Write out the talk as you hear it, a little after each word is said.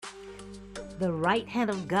The right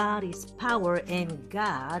hand of God is power, and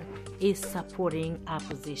God is supporting our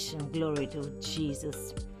position. Glory to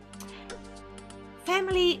Jesus.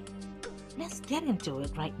 Family, let's get into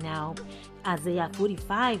it right now. Isaiah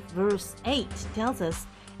 45 verse 8 tells us,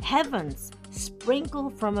 heavens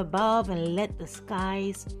sprinkle from above and let the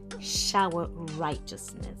skies shower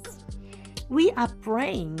righteousness. We are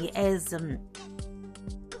praying as I'm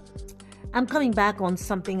coming back on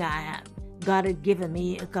something God had given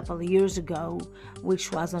me a couple of years ago,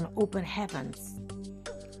 which was on open heavens.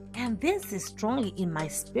 And this is strongly in my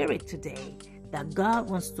spirit today, that God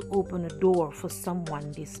wants to open a door for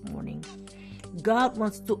someone this morning. God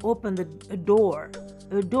wants to open a door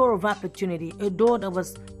of opportunity, a door that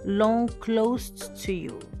was long closed to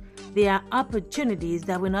you. There are opportunities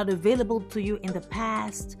that were not available to you in the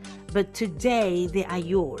past, but today they are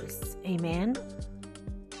yours. Amen.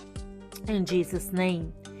 In Jesus'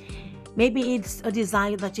 name. Maybe it's a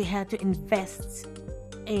desire that you had to invest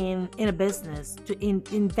in a business, to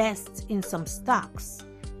invest in some stocks,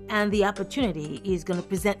 and the opportunity is going to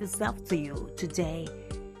present itself to you today.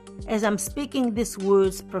 As I'm speaking these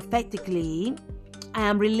words prophetically, I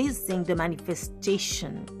am releasing the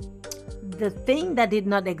manifestation. The thing that did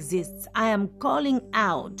not exist, I am calling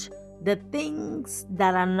out the things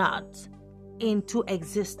that are not into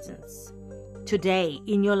existence today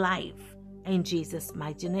in your life, in Jesus'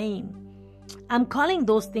 mighty name. I'm calling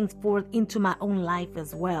those things forth into my own life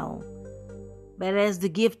as well. But as the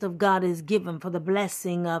gift of God is given for the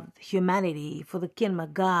blessing of humanity, for the kingdom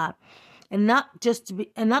of God, and not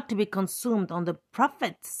to be consumed on the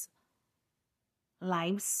prophets'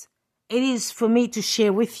 lives, it is for me to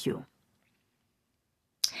share with you.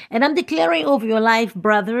 And I'm declaring over your life,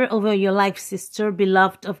 brother, over your life, sister,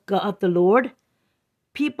 beloved of God, of the Lord,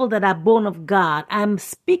 people that are born of God. I'm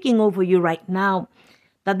speaking over you right now,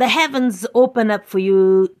 that the heavens open up for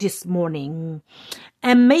you this morning,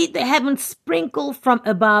 and may the heavens sprinkle from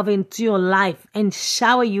above into your life and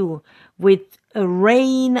shower you with a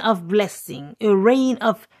rain of blessing, a rain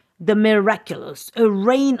of the miraculous, a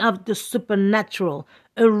rain of the supernatural,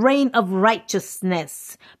 a rain of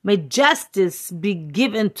righteousness. May justice be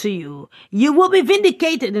given to you. You will be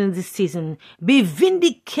vindicated in this season. Be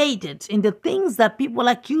vindicated in the things that people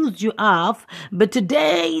accuse you of. But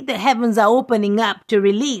today the heavens are opening up to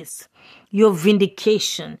release your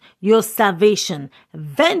vindication, your salvation.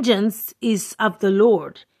 Vengeance is of the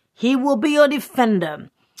Lord. He will be your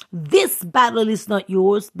defender. This battle is not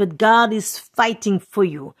yours, but God is fighting for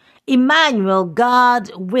you. Emmanuel,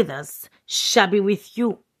 God with us, shall be with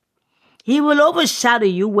you. He will overshadow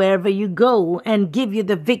you wherever you go and give you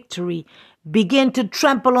the victory. Begin to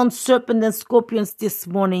trample on serpents and scorpions this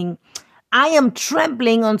morning. I am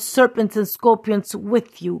trampling on serpents and scorpions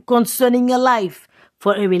with you concerning your life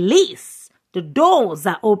for a release. The doors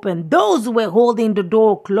are open. Those who were holding the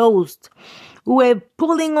door closed, who were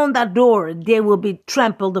pulling on that door, they will be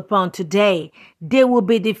trampled upon today. They will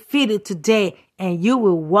be defeated today, and you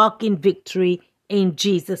will walk in victory in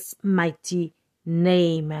Jesus' mighty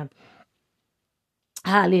name.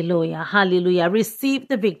 Hallelujah, hallelujah. Receive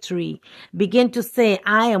the victory. Begin to say,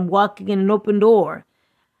 I am walking in an open door.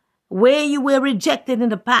 Where you were rejected in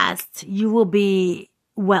the past, you will be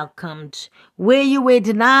welcomed. Where you were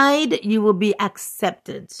denied, you will be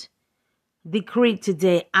accepted. Decree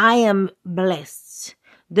today, I am blessed.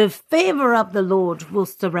 The favor of the Lord will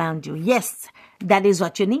surround you. Yes, that is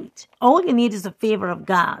what you need. All you need is the favor of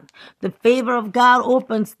God. The favor of God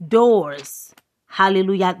opens doors.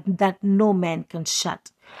 Hallelujah, that no man can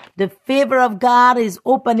shut. The favor of God is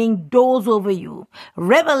opening doors over you.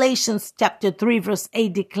 Revelations chapter 3 verse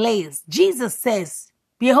 8 declares, Jesus says,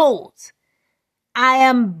 behold, I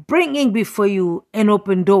am bringing before you an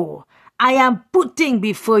open door. I am putting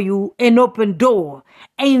before you an open door.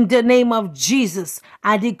 In the name of Jesus,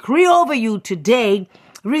 I decree over you today,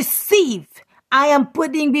 receive. I am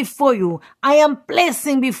putting before you, I am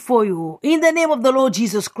placing before you, in the name of the Lord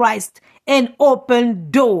Jesus Christ, an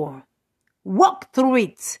open door. Walk through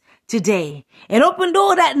it today. An open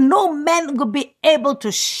door that no man will be able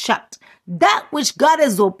to shut. That which God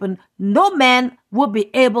has opened, no man will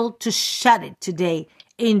be able to shut it today.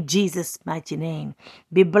 In Jesus' mighty name.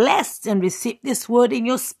 Be blessed and receive this word in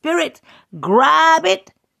your spirit. Grab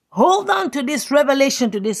it. Hold on to this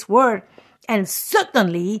revelation, to this word. And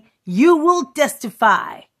certainly you will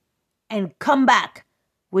testify and come back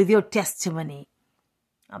with your testimony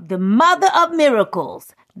of the mother of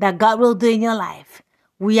miracles that God will do in your life.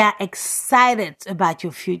 We are excited about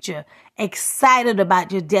your future, excited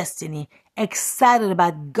about your destiny, excited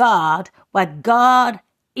about God, what God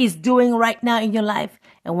is doing right now in your life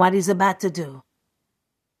and what He's about to do.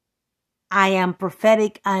 I am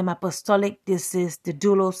prophetic. I am apostolic. This is the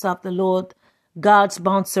doulos of the Lord, God's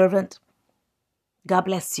bondservant. God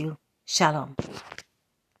bless you. Shalom.